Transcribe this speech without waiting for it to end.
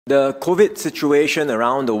The COVID situation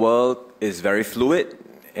around the world is very fluid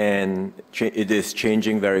and it is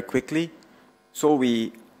changing very quickly. So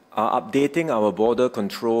we are updating our border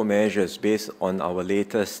control measures based on our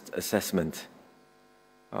latest assessment.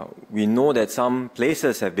 We know that some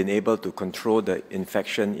places have been able to control the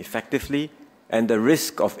infection effectively and the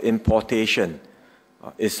risk of importation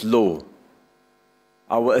is low.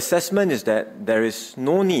 Our assessment is that there is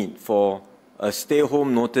no need for a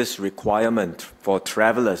stay-home notice requirement for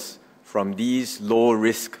travelers from these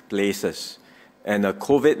low-risk places, and a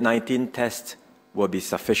COVID-19 test will be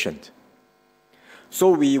sufficient.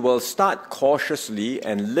 So we will start cautiously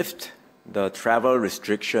and lift the travel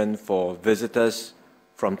restriction for visitors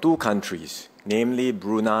from two countries, namely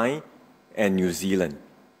Brunei and New Zealand.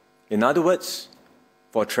 In other words,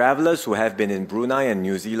 for travelers who have been in Brunei and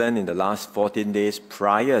New Zealand in the last 14 days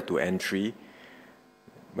prior to entry,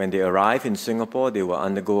 when they arrive in Singapore, they will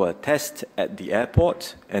undergo a test at the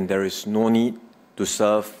airport and there is no need to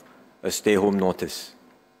serve a stay-home notice.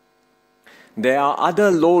 There are other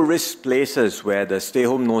low-risk places where the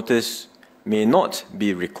stay-home notice may not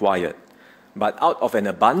be required, but out of an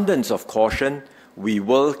abundance of caution, we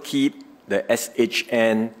will keep the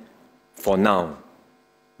SHN for now.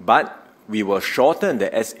 But we will shorten the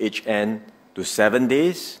SHN to 7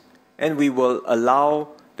 days, and we will allow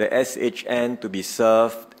the SHN to be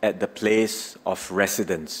served at the place of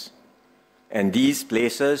residence. And these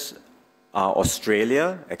places are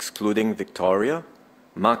Australia, excluding Victoria,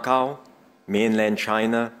 Macau, mainland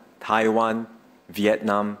China, Taiwan,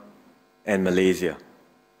 Vietnam, and Malaysia.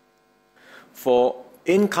 For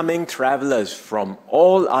incoming travelers from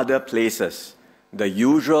all other places, the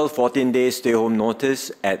usual 14-day stay-home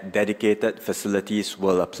notice at dedicated facilities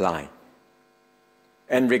will apply.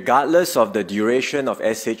 And regardless of the duration of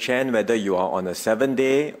SHN, whether you are on a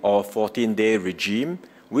 7-day or 14-day regime,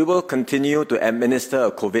 we will continue to administer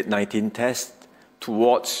a COVID-19 test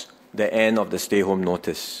towards the end of the stay-home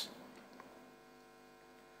notice.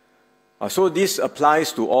 So this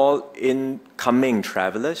applies to all incoming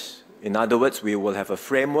travelers. In other words, we will have a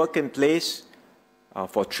framework in place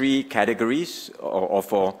for 3 categories, or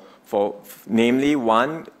for namely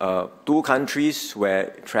two countries where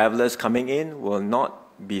travelers coming in will not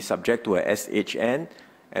be subject to a SHN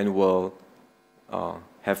and will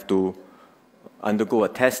have to undergo a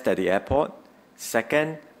test at the airport.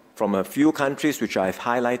 Second, from a few countries which I've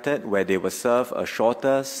highlighted where they will serve a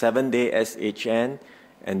shorter 7-day SHN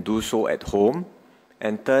and do so at home.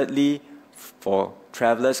 And thirdly, for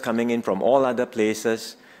travelers coming in from all other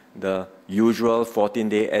places, the usual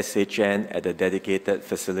 14-day SHN at a dedicated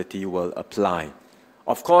facility will apply.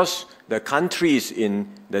 Of course, the countries in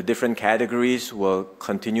the different categories will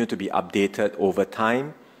continue to be updated over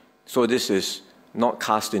time. So this is not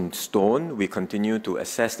cast in stone. We continue to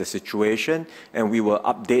assess the situation and we will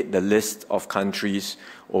update the list of countries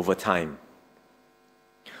over time.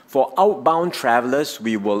 For outbound travelers,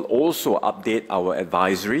 we will also update our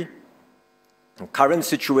advisory. The current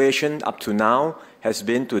situation up to now has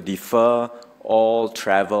been to defer all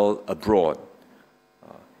travel abroad.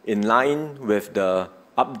 In line with the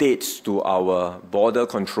updates to our border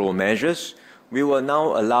control measures, we will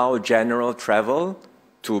now allow general travel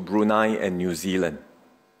to Brunei and New Zealand.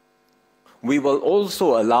 We will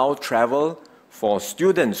also allow travel for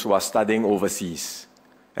students who are studying overseas.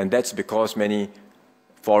 And that's because many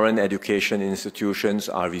foreign education institutions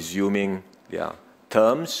are resuming their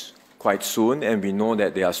terms quite soon, and we know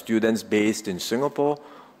that there are students based in Singapore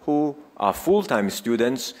who are full-time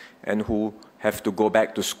students and who have to go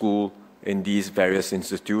back to school in these various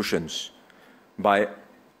institutions. By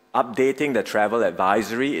updating the travel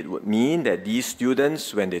advisory, it would mean that these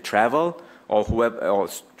students, when they travel, or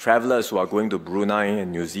travelers who are going to Brunei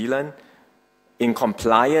and New Zealand, in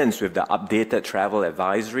compliance with the updated travel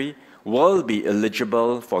advisory, will be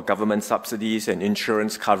eligible for government subsidies and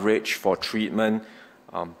insurance coverage for treatment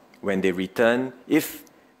when they return, if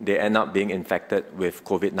they end up being infected with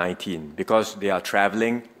COVID-19, because they are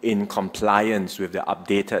traveling in compliance with the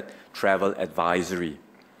updated travel advisory.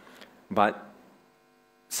 But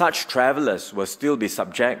such travelers will still be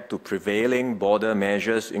subject to prevailing border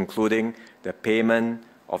measures, including the payment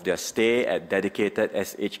of their stay at dedicated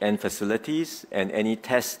SHN facilities and any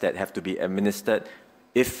tests that have to be administered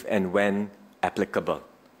if and when applicable.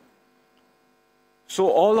 So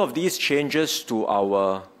all of these changes to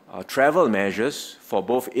our travel measures for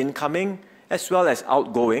both incoming as well as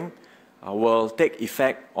outgoing will take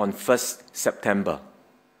effect on 1st September.